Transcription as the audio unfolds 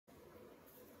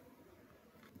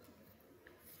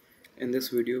In this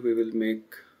video, we will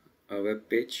make a web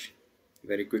page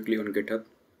very quickly on GitHub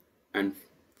and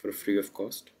for free of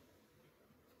cost.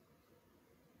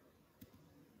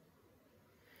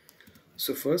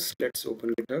 So first, let's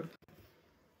open GitHub,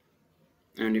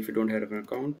 and if you don't have an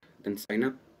account, then sign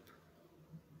up.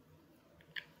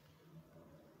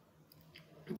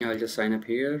 I'll just sign up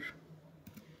here.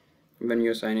 When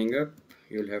you're signing up,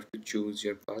 you'll have to choose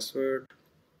your password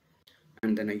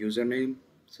and then a username.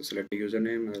 So select a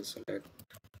username. I'll select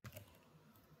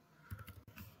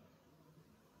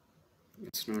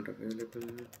it's not available.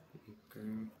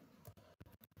 Okay.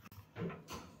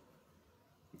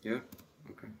 Yeah.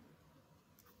 Okay.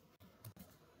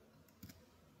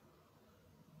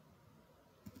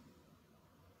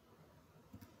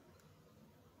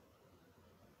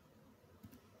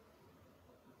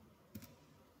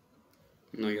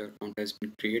 Now your account has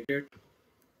been created.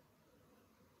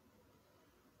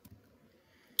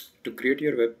 To create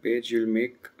your web page, you'll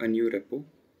make a new repo,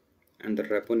 and the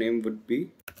repo name would be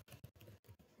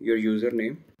your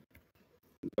username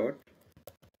dot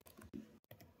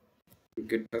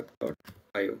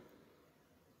github.io.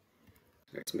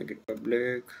 Let's make it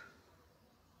public.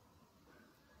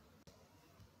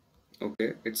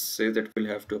 Okay, it says that we'll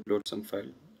have to upload some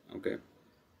file. Okay,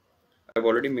 I've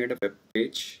already made a web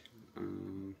page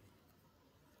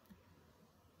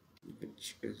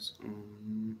which is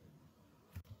on,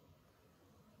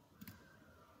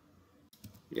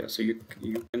 yeah, so you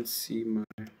can see my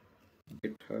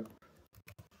GitHub.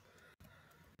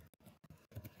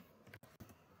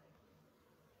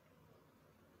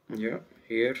 Yeah,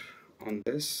 here on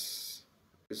this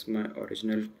is my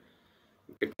original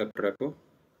GitHub repo,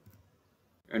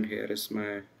 and here is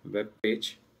my web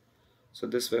page. So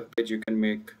this web page you can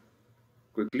make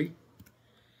quickly.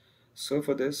 So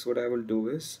for this, what I will do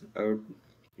is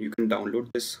you can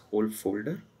download this whole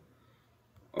folder,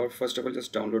 or first of all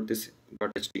just download this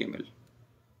 .html.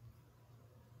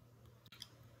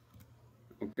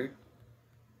 Okay,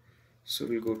 so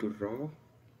we'll go to raw,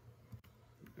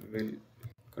 we'll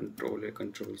Control A,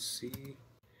 Control C,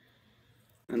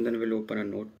 and then we'll open a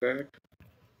notepad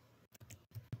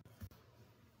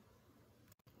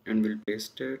and we'll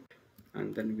paste it,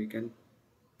 and then we can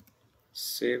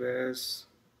save as.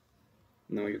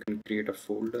 Now you can create a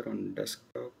folder on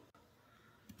desktop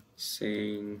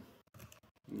saying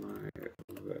my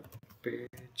web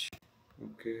page.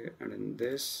 Okay, and in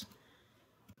this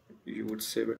you would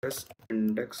save it as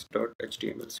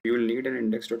index.html. So you will need an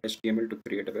index.html to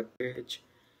create a web page.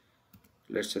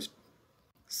 Let's just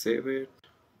save it.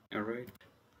 All right,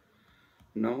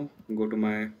 now go to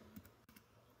my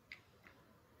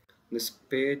this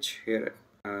page here.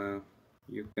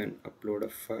 You can upload a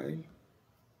file.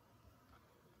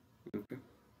 Okay,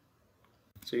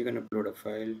 so you can upload a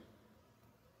file.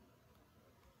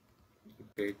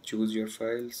 Okay, choose your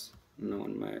files. Now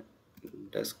on my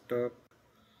desktop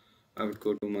I would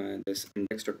go to my this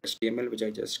index.html which I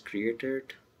just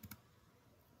created.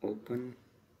 Open.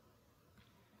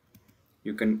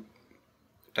 You can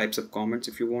type some comments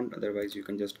if you want, otherwise you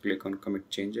can just click on commit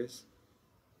changes.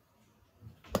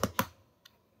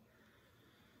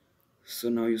 So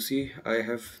now you see I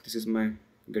have, this is my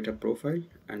GitHub profile,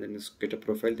 and in this GitHub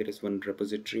profile there is one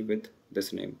repository with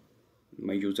this name,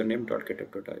 my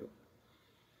username.github.io.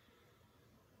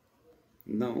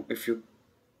 Now if you,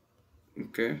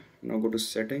 okay, now go to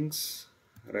settings,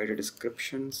 write a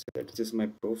description, say that this is my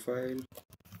profile,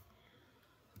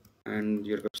 and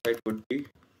your website would be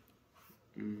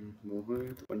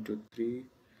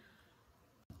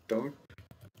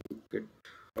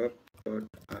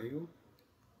mohit123.github.io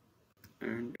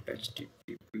and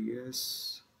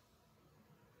https.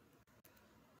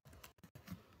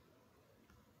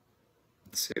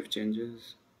 Save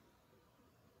changes.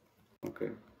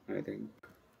 Okay, I think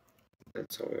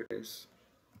that's how it is.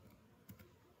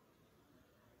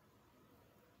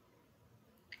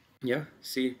 Yeah,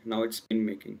 see, now it's been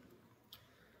making.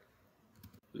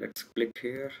 Let's click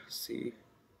here, see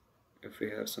if we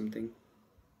have something.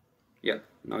 Yeah,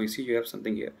 now you see you have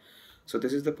something here. So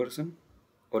this is the person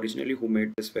originally who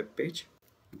made this web page,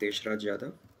 Deshraj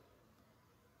Yadav.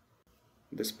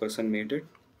 This person made it,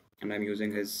 and I'm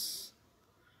using his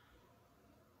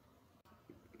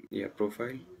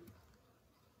profile.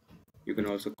 You can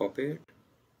also copy it.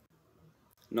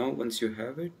 Now once you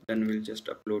have it, then we'll just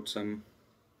upload some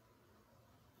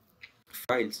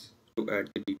files to add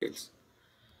the details.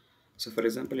 So for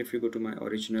example, if you go to my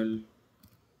original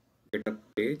GitHub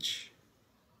page,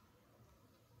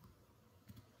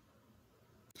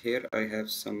 here I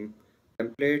have some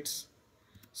templates.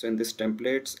 So in this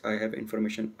templates I have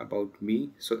information about me.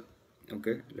 So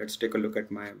okay, let's take a look at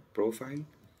my profile.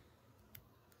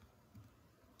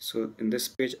 So in this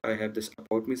page I have this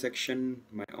about me section,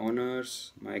 my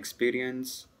honors, my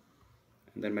experience,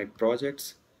 and then my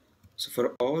projects. So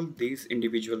for all these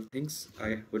individual things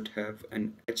I would have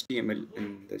an HTML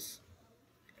in this,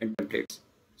 in templates.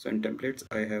 So in templates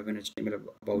I have an HTML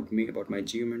about me, about my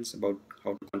achievements, about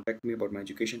how to contact me, about my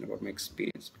education, about my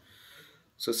experience.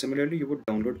 So similarly you would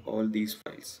download all these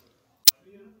files.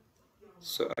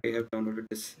 So I have downloaded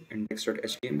this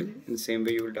index.html. In the same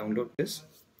way you will download this,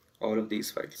 all of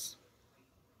these files.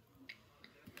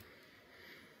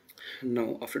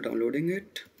 Now after downloading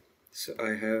it, so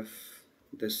I have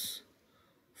this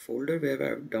folder where I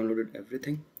have downloaded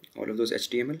everything, all of those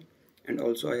HTML, and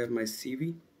also I have my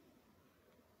CV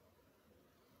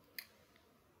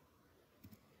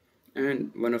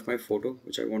and one of my photo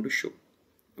which I want to show,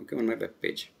 okay, on my web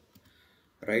page.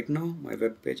 Right now my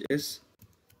web page is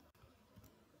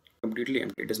completely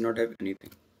empty. It does not have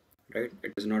anything, right?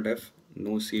 It does not have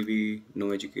no CV,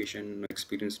 no education, no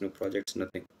experience, no projects,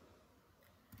 nothing.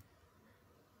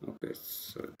 Okay,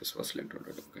 so this was linked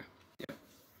already. Okay, yeah.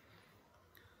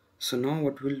 So now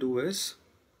what we'll do is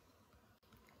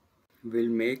we'll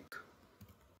make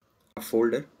a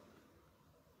folder.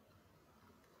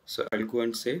 So I'll go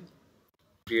and say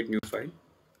create new file.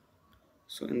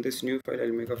 So in this new file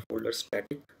I'll make a folder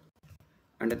static,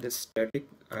 and in this static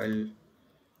I'll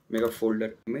make a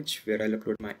folder image where I'll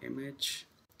upload my image.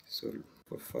 So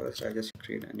for first I just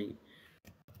create any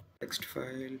text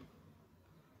file,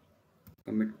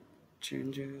 commit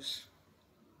changes.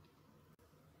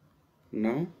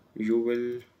 Now you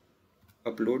will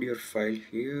upload your file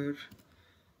here,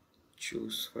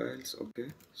 choose files. Okay,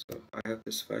 so I have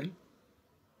this file.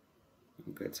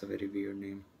 Okay, it's a very weird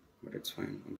name, but it's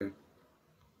fine. Okay,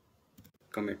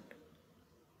 commit.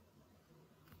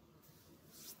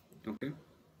 Okay,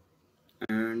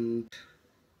 and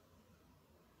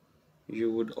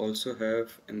you would also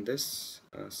have in this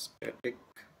static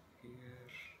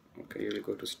here. Okay, you will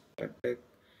go to static,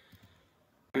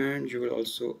 and you will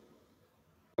also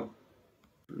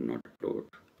not upload,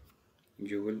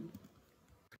 you will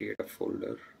create a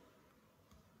folder,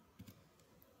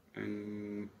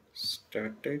 and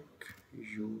static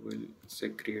you will say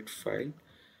create file,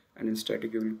 and in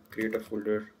static you will create a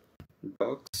folder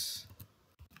docs.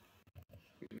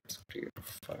 Let's create a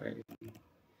file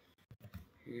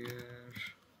here,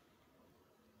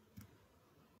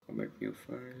 commit new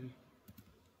file.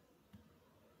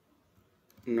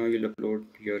 Now you'll upload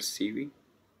your CV,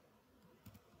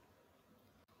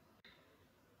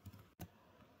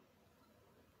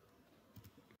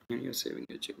 and you're saving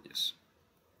your changes.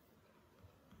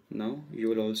 Now you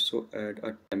will also add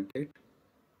a template.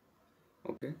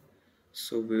 Okay,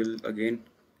 so we'll again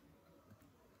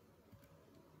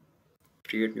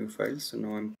create new files. So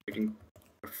now I'm creating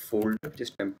a folder,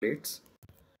 just templates,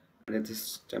 and in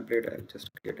this template I'll just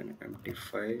create an empty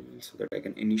file so that I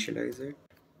can initialize it.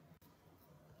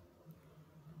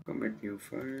 Commit new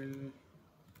file.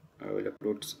 I will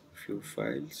upload few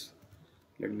files.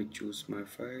 Let me choose my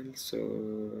file. So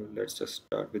let's just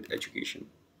start with education.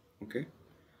 Okay,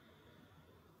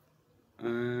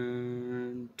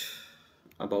 and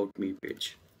about me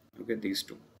page. Okay, these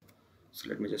two. So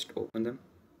let me just open them,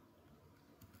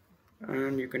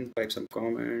 and you can type some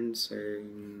comments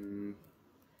saying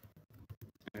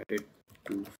added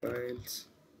two files,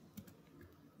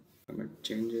 commit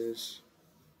changes.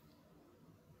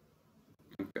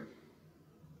 Okay,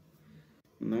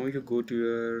 now you go to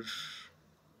your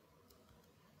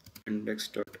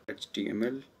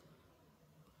index.html.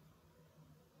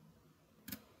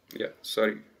 Yeah,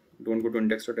 sorry, don't go to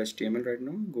index.html right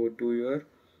now. Go to your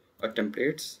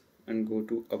templates and go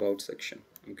to about section.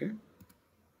 Okay,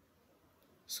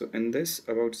 so in this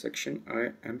about section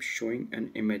I am showing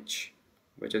an image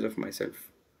which is of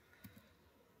myself.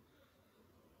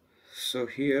 So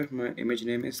here my image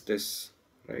name is this,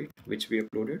 right, which we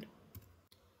uploaded.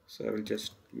 So I will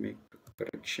just make a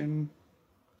correction.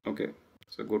 Okay,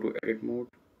 so go to edit mode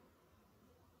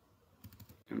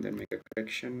and then make a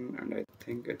correction, and I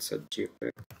think it's a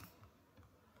JPEG.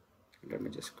 Let me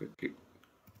just quickly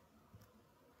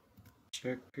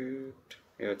check it.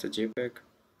 Yeah, it's a JPEG.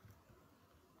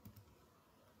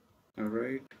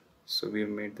 Alright, so we have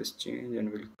made this change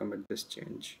and we'll commit this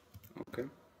change. Okay,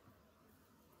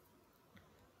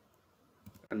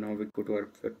 and now we go to our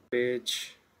web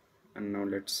page, and now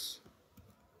let's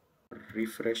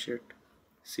refresh it.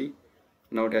 See,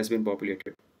 now it has been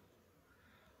populated.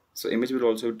 So image will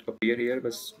also appear here,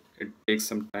 but it takes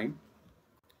some time.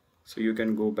 So you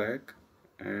can go back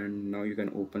and now you can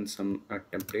open some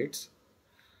templates.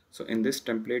 So in this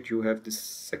template you have this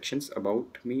sections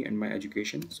about me and my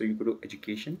education. So you go to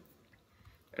education,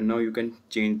 And now you can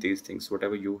change these things,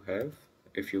 whatever you have.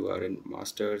 If you are in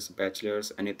masters,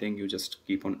 bachelors, anything, you just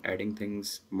keep on adding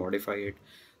things, modify it.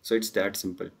 So it's that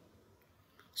simple.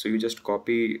 So you just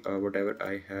copy whatever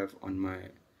I have on my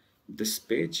this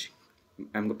page,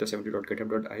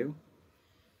 mgupta70.github.io,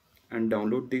 and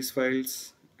download these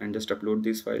files and just upload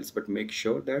these files. But make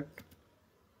sure that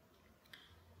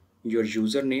your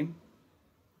username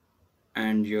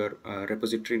and your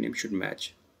repository name should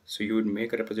match. So you would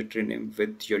make a repository name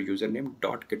with your username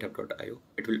 .github.io.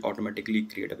 It will automatically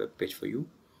create a web page for you.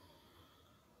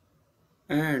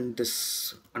 And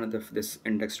this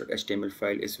index.html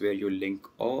file is where you link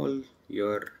all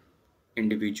your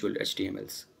individual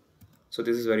HTMLs. So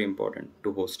this is very important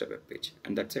to host a web page,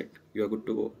 and that's it. You are good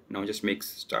to go. Now just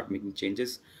start making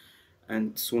changes,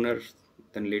 and sooner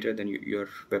than later, then your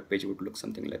web page would look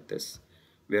something like this,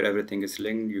 where everything is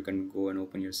linked. You can go and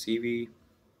open your CV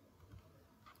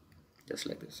just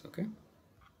like this. Okay,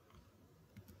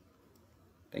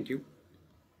 thank you.